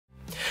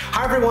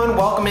Hi everyone,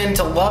 welcome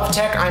into Love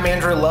Tech. I'm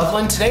Andrew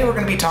Loveland. Today we're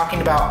going to be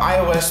talking about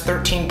iOS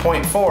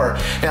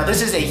 13.4. Now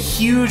this is a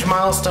huge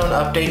milestone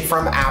update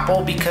from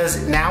Apple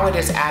because now it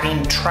is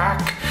adding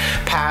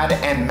trackpad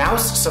and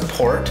mouse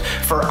support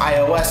for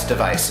iOS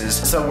devices.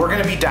 So we're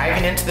going to be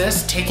diving into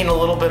this, taking a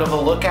little bit of a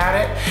look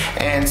at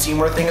it, and seeing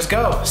where things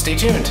go. Stay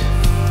tuned.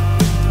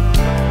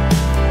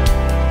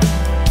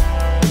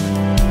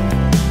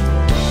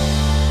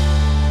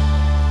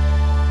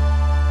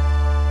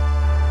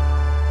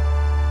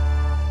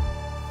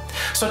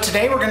 So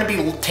today we're going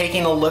to be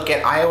taking a look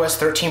at iOS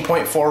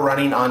 13.4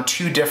 running on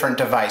two different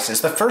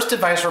devices. The first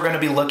device we're going to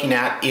be looking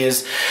at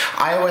is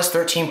iOS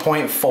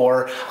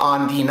 13.4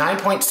 on the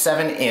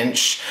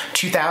 9.7-inch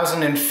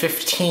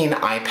 2015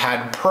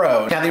 iPad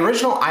Pro. Now the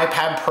original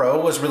iPad Pro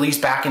was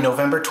released back in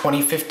November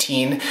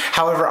 2015.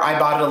 However, I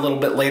bought it a little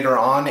bit later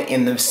on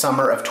in the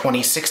summer of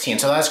 2016.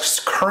 So that's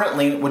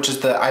currently, which is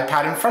the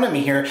iPad in front of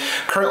me here,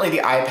 currently the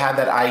iPad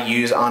that I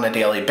use on a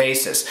daily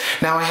basis.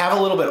 Now I have a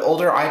little bit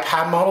older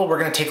iPad model. We're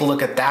going to take a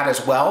look at that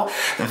as well.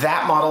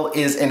 That model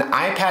is an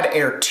iPad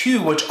Air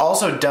 2, which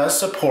also does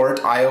support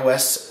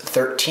iOS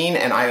 13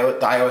 and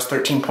the iOS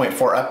 13.4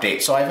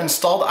 update. So I've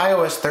installed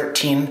iOS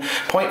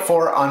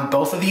 13.4 on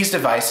both of these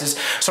devices.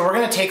 So we're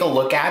going to take a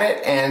look at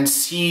it and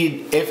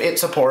see if it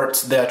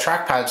supports the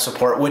trackpad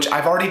support, which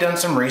I've already done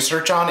some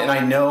research on, and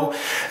I know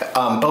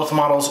both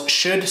models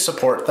should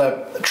support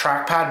the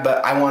trackpad,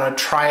 but I want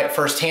to try it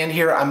firsthand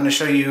here. I'm going to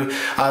show you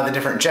the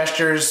different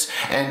gestures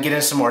and get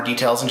into some more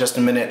details in just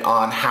a minute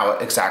on how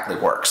it exactly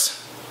works.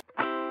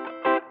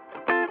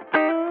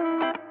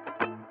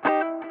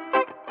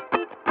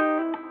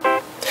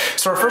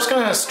 So we're first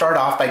going to start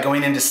off by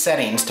going into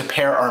settings to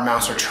pair our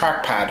mouse or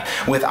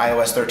trackpad with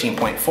iOS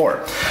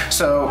 13.4.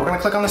 So we're going to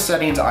click on the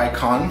settings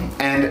icon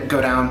and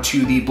go down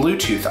to the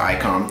Bluetooth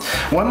icon.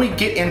 When we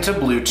get into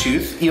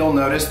Bluetooth, you'll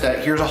notice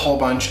that here's a whole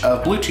bunch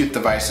of Bluetooth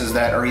devices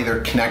that are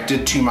either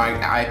connected to my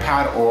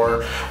iPad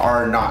or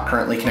are not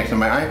currently connected to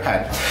my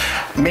iPad.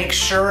 Make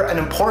sure, an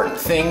important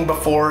thing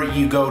before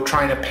you go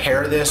trying to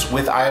pair this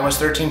with iOS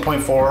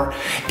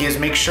 13.4 is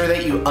make sure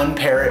that you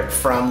unpair it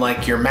from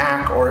like your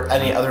Mac or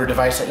any other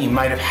device that you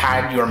might have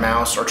had your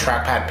mouse or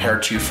trackpad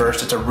paired to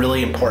first. It's a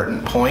really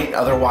important point,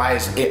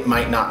 otherwise it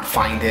might not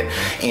find it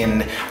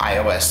in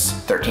iOS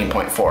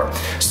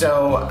 13.4.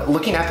 So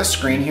looking at the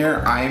screen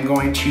here, I'm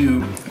going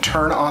to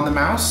turn on the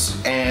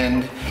mouse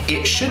and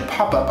it should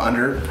pop up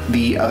under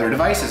the other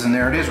devices, and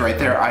there it is right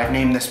there. I've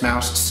named this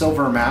mouse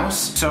Silver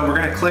Mouse. So we're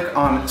going to click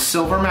on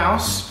Silver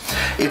Mouse.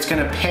 It's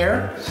going to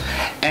pair,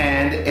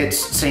 and it's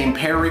saying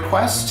pair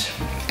request,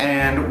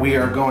 and we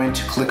are going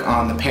to click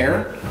on the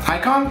pair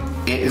icon.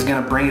 It is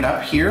going to bring it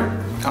up here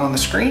on the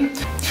screen.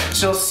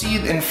 So you'll see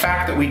in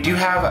fact that we do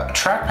have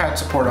trackpad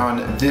support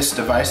on this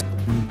device.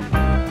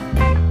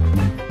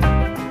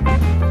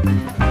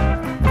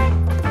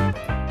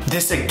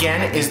 This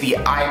again is the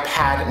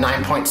iPad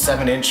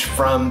 9.7-inch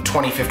from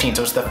 2015,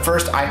 so it's the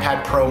first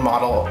iPad Pro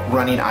model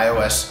running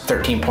iOS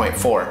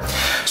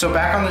 13.4. So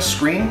back on the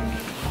screen,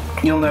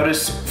 you'll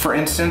notice, for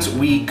instance,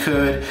 we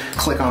could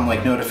click on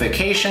like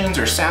notifications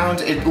or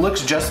sounds. It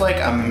looks just like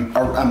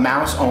a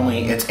mouse,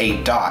 only it's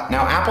a dot.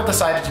 Now Apple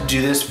decided to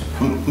do this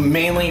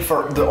mainly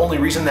for the only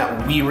reason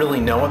that we really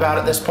know about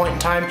at this point in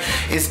time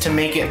is to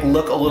make it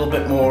look a little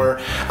bit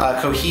more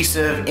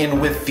cohesive in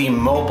with the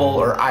mobile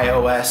or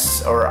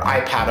iOS or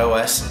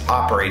iPadOS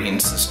operating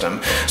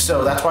system.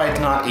 So that's why it's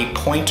not a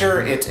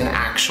pointer, it's an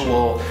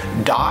actual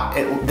dot.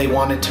 They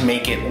wanted to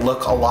make it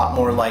look a lot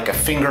more like a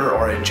finger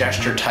or a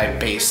gesture type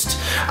based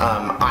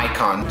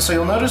icon. So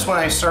you'll notice when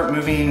I start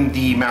moving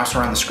the mouse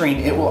around the screen,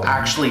 it will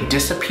actually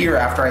disappear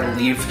after I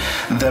leave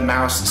the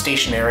mouse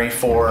stationary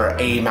for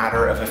a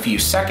matter of a few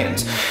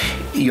seconds.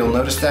 You'll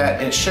notice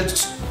that it should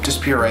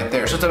disappear right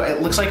there. So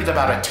it looks like it's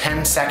about a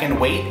 10-second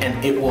wait,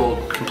 and it will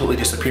completely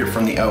disappear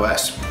from the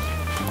OS.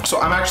 So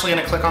I'm actually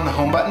going to click on the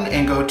home button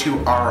and go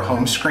to our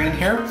home screen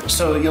here.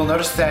 So you'll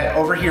notice that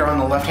over here on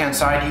the left hand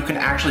side you can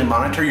actually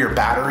monitor your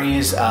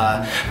battery's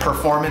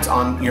performance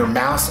on your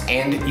mouse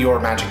and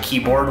your Magic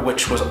Keyboard,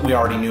 which we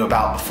already knew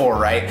about before,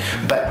 right?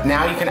 But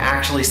now you can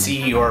actually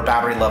see your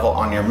battery level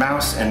on your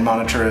mouse and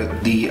monitor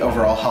the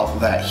overall health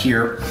of that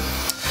here.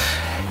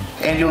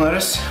 And you'll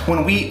notice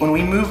when we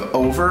move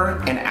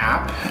over an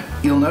app,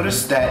 you'll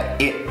notice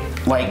that it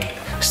like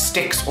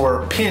sticks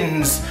or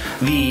pins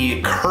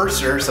the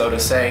cursor, so to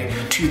say,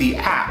 to the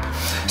app.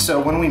 So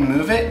when we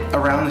move it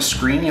around the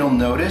screen, you'll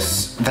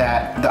notice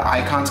that the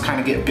icons kind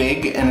of get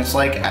big, and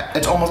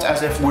it's almost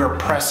as if we're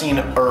pressing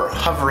or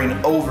hovering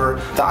over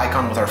the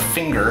icon with our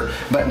finger,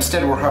 but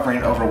instead we're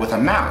hovering over with a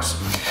mouse.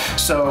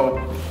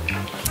 So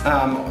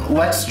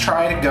let's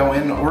try to go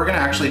in. We're gonna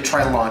actually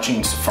try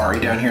launching Safari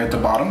down here at the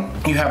bottom.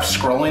 You have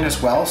scrolling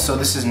as well, so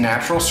this is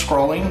natural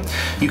scrolling.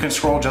 You can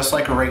scroll just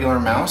like a regular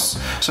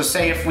mouse. So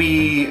say if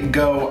we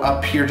go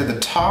up here to the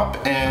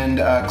top and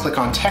click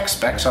on tech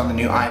specs on the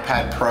new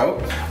iPad Pro.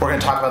 We're gonna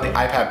talk about the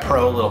iPad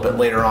Pro a little bit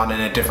later on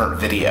in a different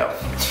video.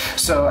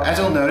 So as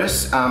you'll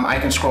notice, I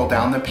can scroll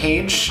down the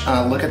page,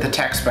 look at the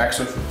tech specs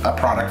of a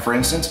product, for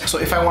instance. So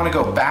if I wanna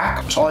go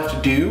back, so all I have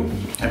to do,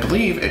 I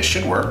believe it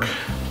should work.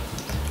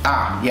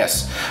 Ah,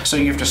 yes. So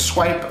you have to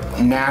swipe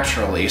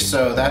naturally.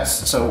 So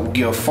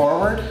you go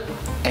forward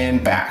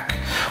and back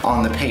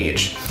on the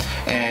page.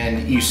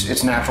 And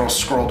it's natural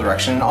scroll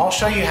direction. And I'll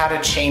show you how to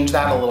change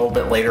that a little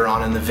bit later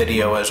on in the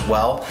video as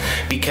well,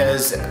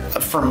 because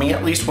for me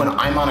at least, when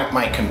I'm on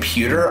my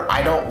computer,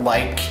 I don't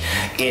like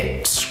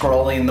it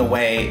scrolling the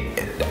way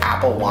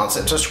Apple wants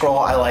it to scroll.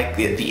 I like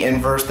the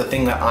inverse, the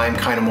thing that I'm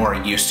kind of more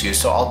used to.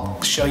 So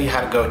I'll show you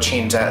how to go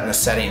change that in the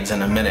settings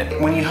in a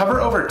minute. When you hover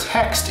over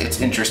text,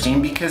 it's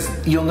interesting because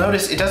you'll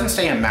notice it doesn't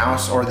say a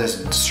mouse or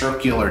this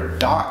circular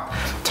dot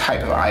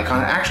type of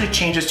icon. It actually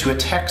changes to a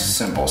text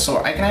symbol.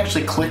 So I can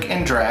actually click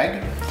and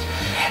drag,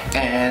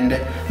 and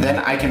then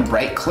I can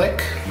right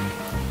click.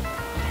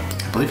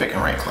 I believe I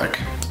can right click.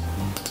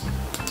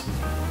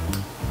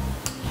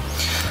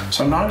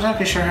 So I'm not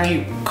exactly sure how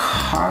you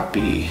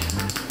copy.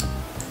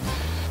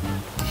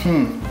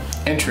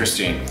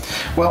 Interesting.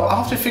 Well,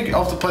 I'll have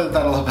to play with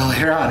that a little bit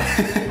later on.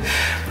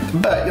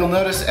 But you'll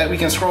notice we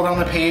can scroll down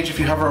the page. If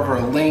you hover over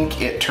a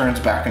link, it turns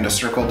back into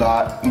circle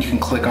dot. You can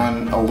click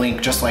on a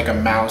link just like a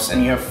mouse,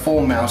 and you have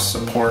full mouse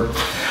support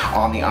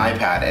on the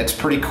iPad. It's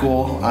pretty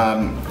cool.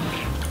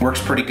 Works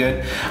pretty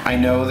good. I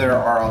know there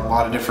are a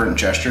lot of different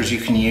gestures you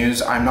can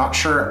use. I'm not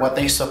sure what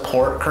they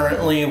support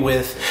currently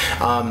with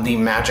the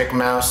Magic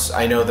Mouse.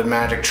 I know the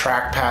Magic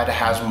Trackpad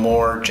has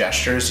more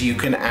gestures you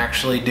can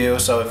actually do,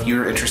 so if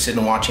you're interested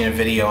in watching a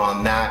video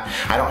on that,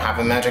 I don't have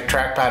a Magic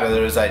Trackpad,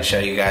 otherwise I'd show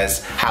you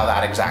guys how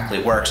that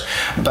exactly works.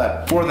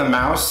 But for the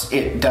mouse,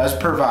 it does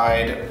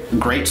provide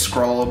great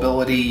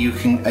scrollability. You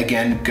can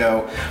again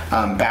go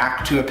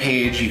back to a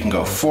page, you can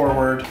go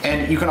forward,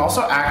 and you can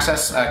also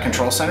access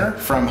Control Center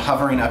from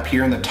hovering up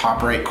here in the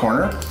top right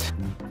corner.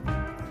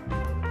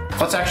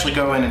 Let's actually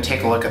go in and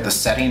take a look at the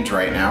settings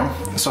right now.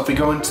 So if we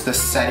go into the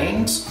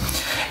settings,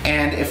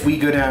 and if we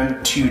go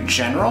down to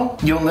general,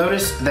 you'll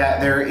notice that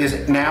there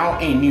is now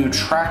a new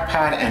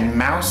trackpad and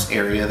mouse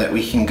area that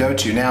we can go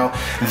to. Now,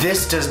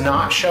 this does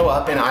not show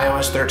up in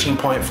iOS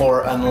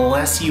 13.4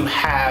 unless you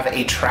have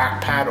a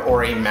trackpad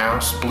or a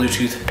mouse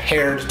Bluetooth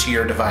paired to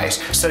your device.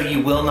 So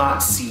you will not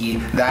see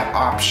that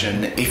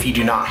option if you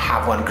do not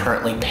have one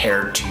currently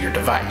paired to your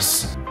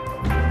device.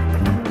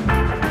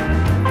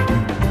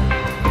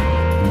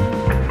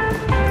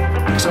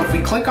 So if we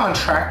click on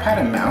trackpad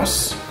and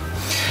mouse,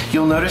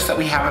 you'll notice that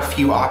we have a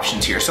few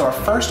options here. So our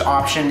first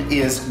option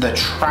is the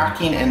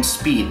tracking and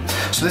speed.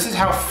 So this is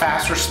how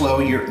fast or slow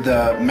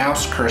the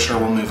mouse cursor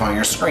will move on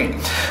your screen.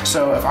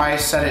 So if I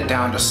set it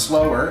down to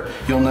slower,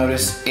 you'll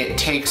notice it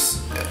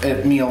takes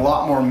me a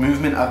lot more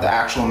movement of the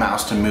actual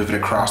mouse to move it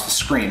across the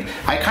screen.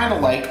 I kind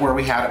of liked where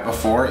we had it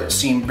before. It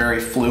seemed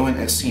very fluent,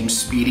 it seemed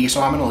speedy,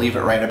 so I'm gonna leave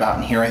it right about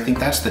in here. I think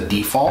that's the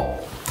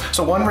default.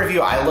 So one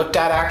review I looked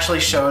at actually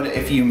showed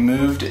if you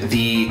moved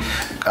the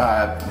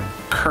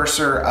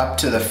cursor up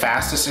to the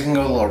fastest, it can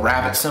go a little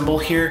rabbit symbol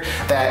here,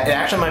 that it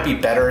actually might be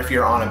better if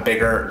you're on a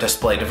bigger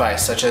display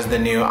device, such as the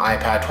new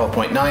iPad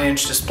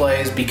 12.9-inch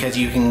displays, because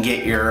you can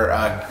get your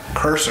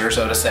cursor,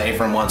 so to say,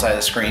 from one side of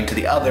the screen to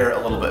the other a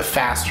little bit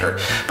faster.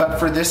 But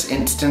for this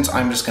instance,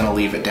 I'm just gonna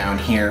leave it down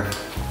here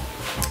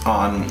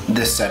on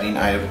this setting.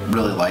 I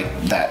really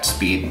like that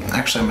speed.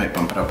 Actually, I might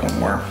bump it up one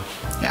more.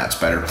 Yeah, it's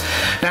better.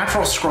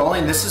 Natural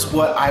scrolling, this is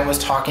what I was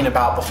talking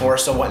about before.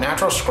 So what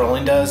natural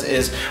scrolling does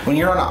is when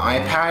you're on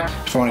an iPad,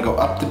 if I want to go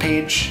up the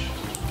page,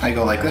 I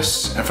go like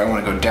this. And if I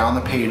want to go down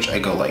the page, I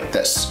go like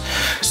this.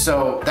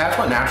 So that's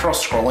what natural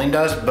scrolling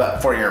does,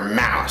 but for your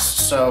mouse.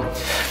 So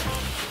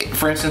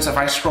for instance, if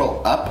I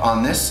scroll up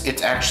on this,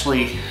 it's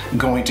actually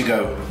going to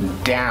go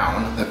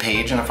down the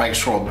page, and if I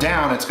scroll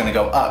down, it's going to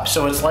go up.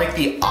 So it's like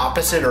the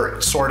opposite or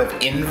sort of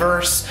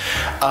inverse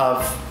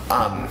of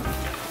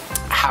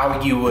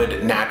how you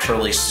would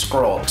naturally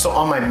scroll. So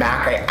on my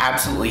Mac, I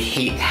absolutely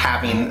hate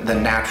having the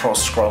natural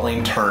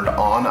scrolling turned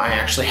on. I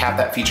actually have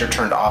that feature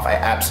turned off. I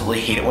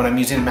absolutely hate it. When I'm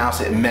using a mouse,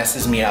 it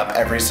messes me up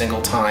every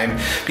single time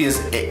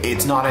because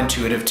it's not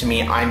intuitive to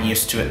me. I'm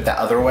used to it the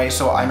other way,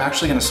 so I'm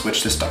actually gonna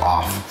switch this to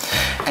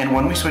off. And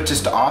when we switch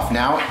this to off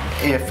now,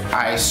 if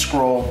I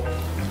scroll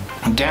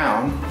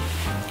down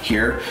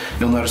here,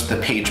 you'll notice the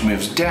page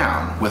moves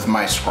down with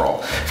my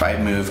scroll. If I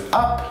move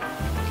up,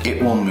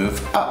 it will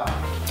move up.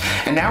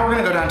 And now we're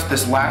gonna go down to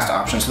this last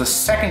option, so the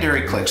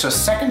secondary click. So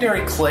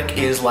secondary click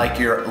is like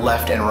your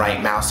left and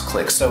right mouse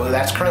click. So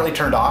that's currently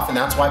turned off, and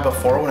that's why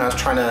before when I was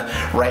trying to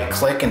right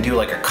click and do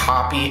like a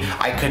copy,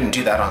 I couldn't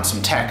do that on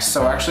some text.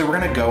 So actually we're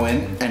gonna go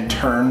in and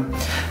turn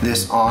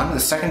this on. The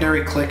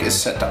secondary click is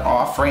set to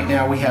off. Right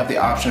now we have the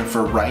option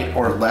for right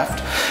or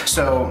left.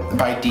 So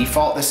by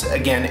default, this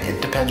again,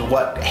 it depends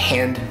what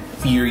hand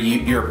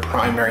your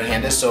primary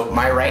hand is. So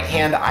my right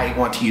hand, I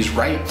want to use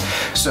right.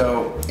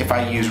 So if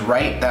I use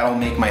right, that'll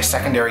make my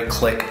secondary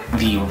click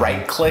the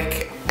right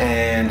click.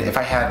 And if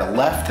I had a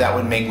left, that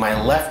would make my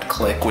left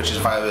click, which is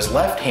if I was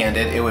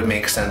left-handed, it would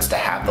make sense to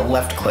have the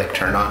left click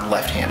turn on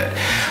left-handed.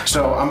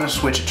 So I'm gonna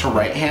switch it to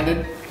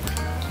right-handed,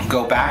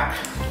 go back,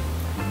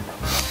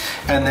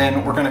 and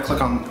then we're gonna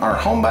click on our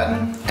home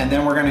button, and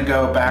then we're gonna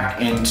go back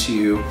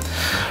into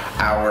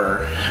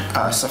our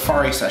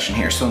Safari session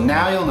here. So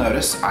now you'll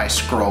notice I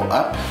scroll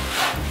up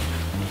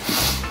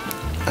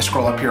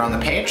here on the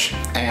page,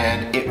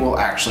 and it will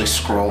actually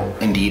scroll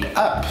indeed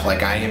up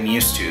like I am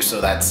used to,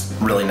 so that's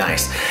really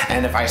nice.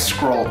 And if I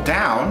scroll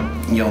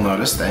down, you'll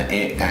notice that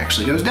it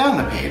actually goes down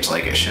the page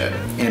like it should,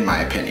 in my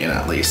opinion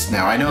at least.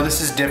 Now I know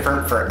this is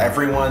different for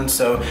everyone,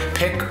 so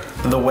pick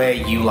the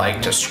way you like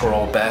to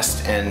scroll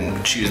best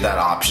and choose that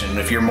option.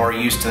 If you're more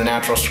used to the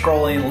natural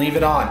scrolling, leave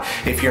it on.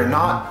 If you're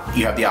not,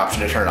 you have the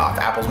option to turn it off.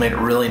 Apple's made it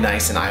really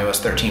nice in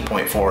iOS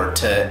 13.4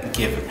 to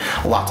give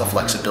lots of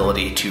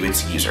flexibility to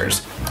its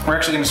users. We're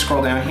actually going to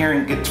scroll down here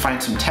and get to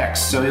find some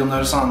text. So you'll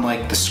notice on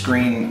like the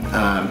screen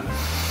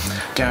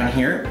down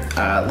here,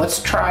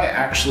 let's try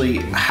actually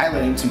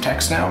highlighting some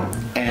text now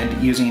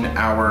and using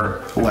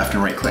our left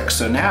and right click.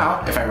 So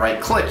now if I right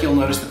click, you'll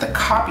notice that the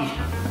copy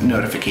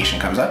notification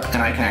comes up,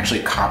 and I can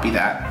actually copy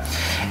that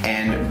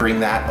and bring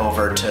that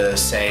over to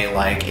say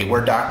like a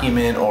Word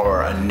document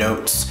or a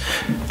notes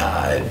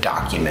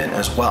document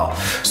as well.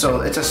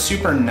 So it's a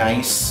super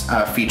nice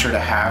feature to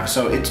have.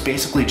 So it's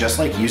basically just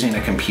like using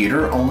a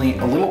computer, only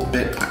a little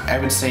bit, I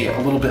would say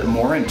a little bit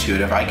more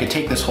intuitive. I could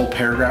take this whole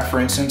paragraph, for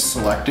instance,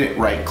 select it,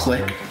 right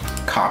click,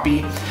 copy,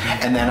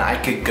 and then I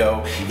could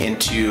go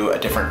into a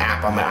different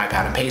app on my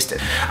iPad and paste it.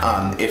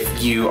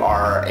 If you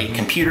are a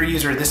computer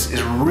user, this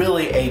is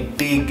really a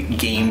big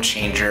game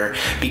changer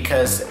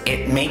because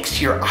it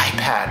makes your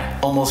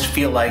iPad almost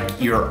feel like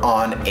you're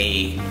on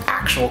a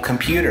actual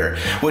computer,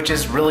 which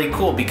is really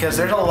cool because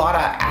there's a lot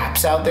of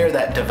apps out there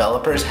that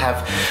developers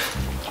have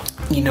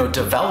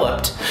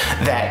developed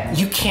that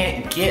you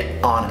can't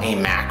get on a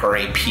Mac or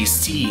a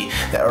PC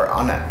that are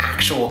on an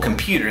actual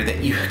computer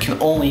that you can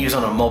only use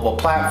on a mobile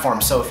platform.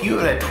 So if you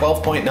had a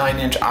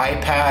 12.9-inch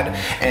iPad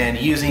and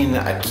using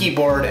a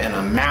keyboard and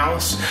a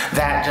mouse,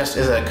 that just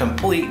is a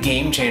complete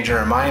game changer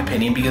in my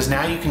opinion, because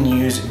now you can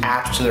use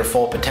apps to their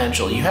full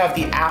potential. You have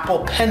the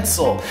Apple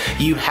Pencil,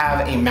 you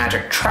have a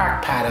Magic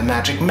Trackpad, a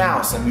Magic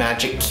Mouse, a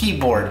Magic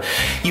Keyboard.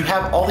 You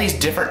have all these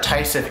different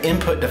types of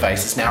input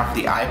devices now for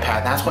the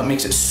iPad. That's what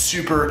makes it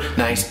super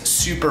nice,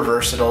 super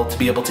versatile to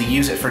be able to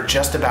use it for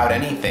just about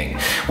anything,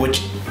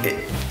 which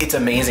it's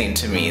amazing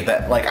to me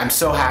that I'm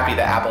so happy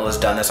that Apple has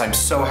done this. I'm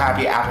so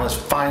happy Apple has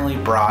finally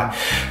brought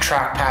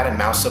trackpad and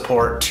mouse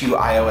support to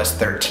iOS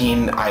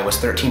 13, iOS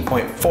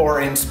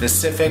 13.4 in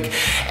specific,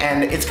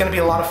 and it's going to be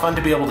a lot of fun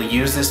to be able to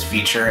use this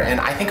feature, and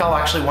I think I'll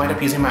actually wind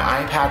up using my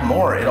iPad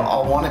more.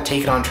 I'll want to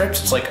take it on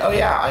trips. It's like, oh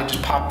yeah, I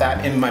just pop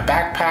that in my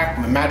backpack,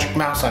 my Magic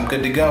Mouse, I'm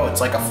good to go. It's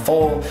like a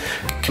full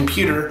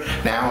computer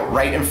now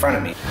right in front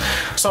of me.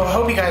 So I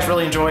hope you guys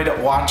really enjoyed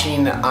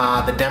watching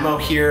the demo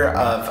here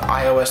of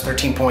iOS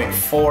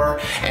 13.4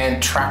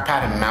 and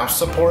trackpad and mouse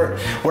support.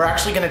 We're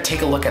actually going to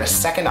take a look at a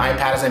second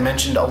iPad, as I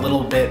mentioned a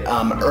little bit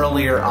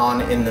earlier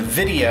on in the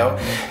video,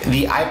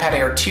 the iPad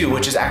Air 2,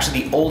 which is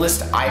actually the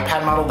oldest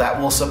iPad model that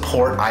will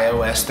support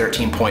iOS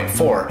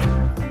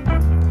 13.4.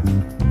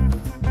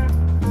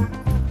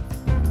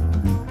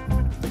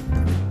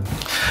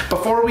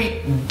 Before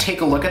we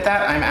take a look at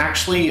that, I'm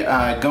actually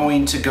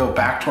going to go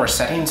back to our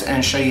settings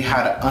and show you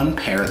how to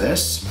unpair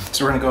this.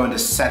 So we're going to go into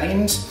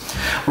settings.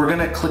 We're going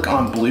to click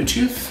on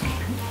Bluetooth,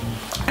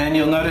 and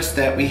you'll notice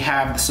that we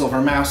have the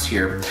silver mouse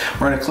here.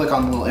 We're going to click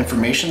on the little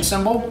information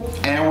symbol,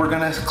 and we're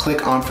going to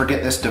click on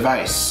forget this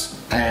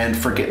device and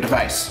forget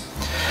device.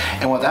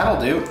 And what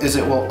that'll do is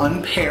it will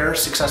unpair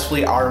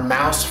successfully our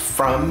mouse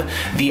from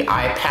the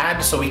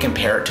iPad so we can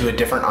pair it to a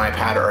different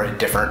iPad or a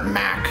different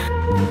Mac.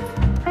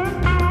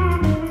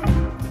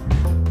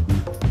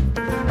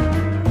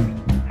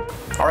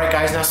 Alright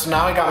guys, so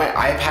now I got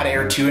my iPad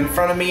Air 2 in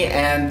front of me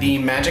and the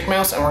Magic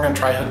Mouse, and we're going to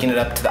try hooking it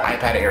up to the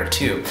iPad Air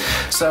 2.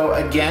 So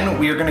again,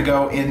 we are going to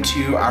go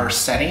into our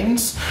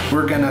settings.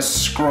 We're going to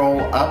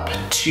scroll up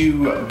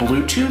to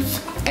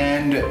Bluetooth,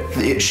 and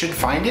it should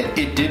find it.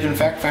 It did in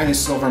fact find the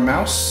silver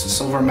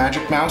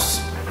Magic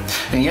Mouse.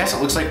 And yes,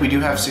 it looks like we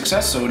do have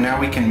success, so now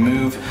we can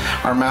move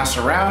our mouse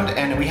around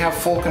and we have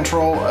full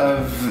control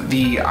of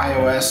the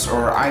iOS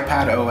or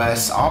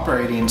iPadOS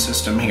operating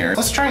system here.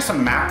 Let's try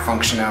some map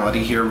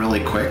functionality here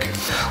really quick.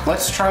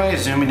 Let's try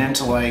zooming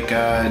into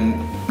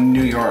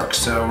New York.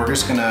 So we're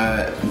just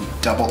gonna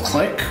double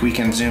click. We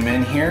can zoom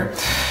in here.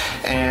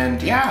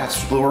 And yeah,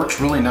 it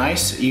works really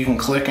nice. You can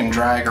click and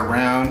drag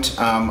around.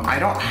 I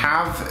don't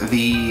have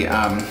the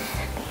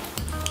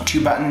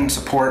 2-button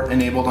support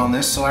enabled on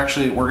this, so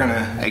actually we're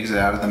gonna exit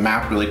out of the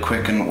map really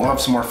quick and we'll have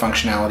some more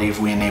functionality if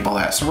we enable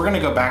that. So we're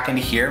gonna go back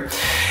into here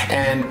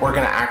and we're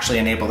gonna actually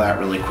enable that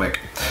really quick.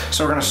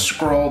 So we're gonna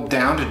scroll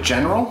down to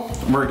general.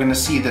 We're gonna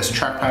see this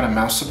trackpad and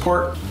mouse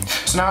support.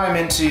 So now I'm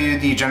into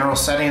the general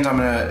settings. I'm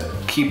gonna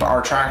keep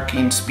our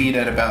tracking speed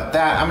at about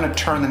that. I'm gonna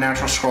turn the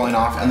natural scrolling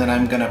off, and then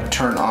I'm gonna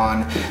turn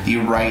on the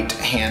right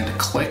hand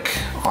click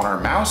on our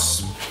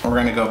mouse. We're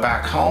gonna go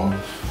back home,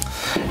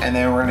 and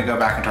then we're gonna go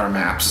back into our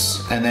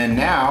maps. And then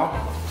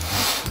now,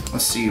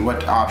 let's see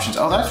what options.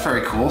 Oh, that's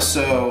very cool.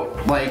 So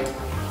like,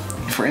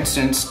 for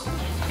instance,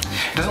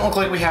 it doesn't look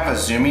like we have a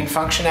zooming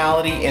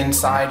functionality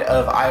inside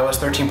of iOS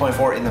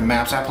 13.4 in the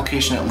Maps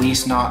application, at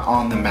least not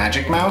on the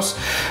Magic Mouse.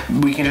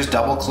 We can just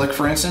double click,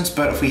 for instance,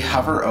 but if we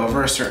hover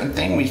over a certain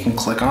thing, we can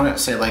click on it,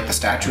 say like the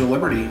Statue of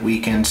Liberty. We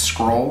can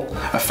scroll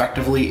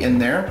effectively in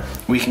there.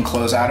 We can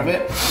close out of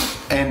it.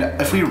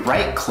 And if we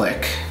right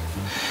click,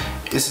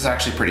 this is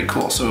actually pretty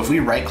cool. So if we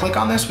right click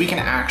on this, we can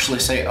actually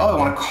say, oh, I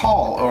want to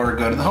call or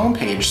go to the home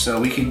page. So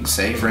we could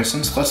say, for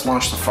instance, let's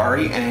launch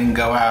Safari and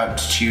go out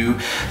to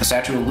the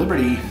Statue of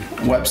Liberty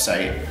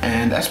website.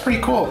 And that's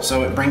pretty cool.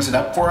 So it brings it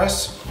up for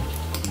us.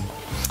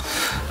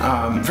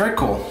 Very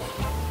cool.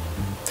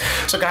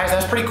 So guys,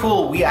 that's pretty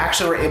cool. We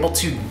actually were able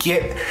to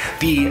get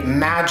the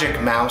Magic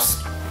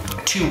Mouse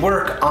to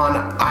work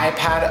on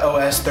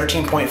iPadOS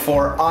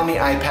 13.4 on the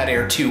iPad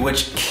Air 2,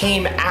 which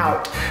came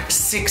out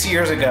 6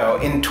 years ago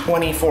in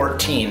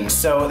 2014.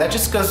 So that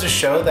just goes to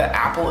show that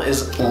Apple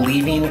is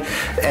leaving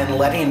and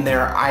letting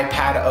their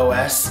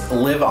iPadOS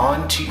live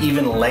on to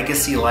even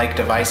legacy-like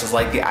devices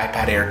like the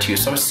iPad Air 2.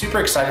 So it's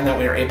super exciting that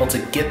we were able to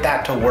get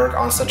that to work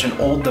on such an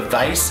old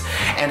device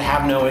and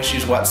have no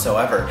issues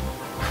whatsoever.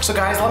 So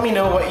guys, let me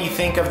know what you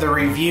think of the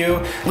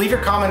review. Leave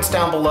your comments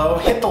down below,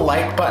 hit the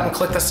like button,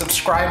 click the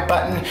subscribe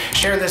button,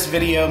 share this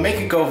video, make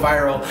it go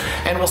viral,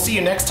 and we'll see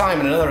you next time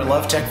in another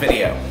Love Tech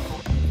video.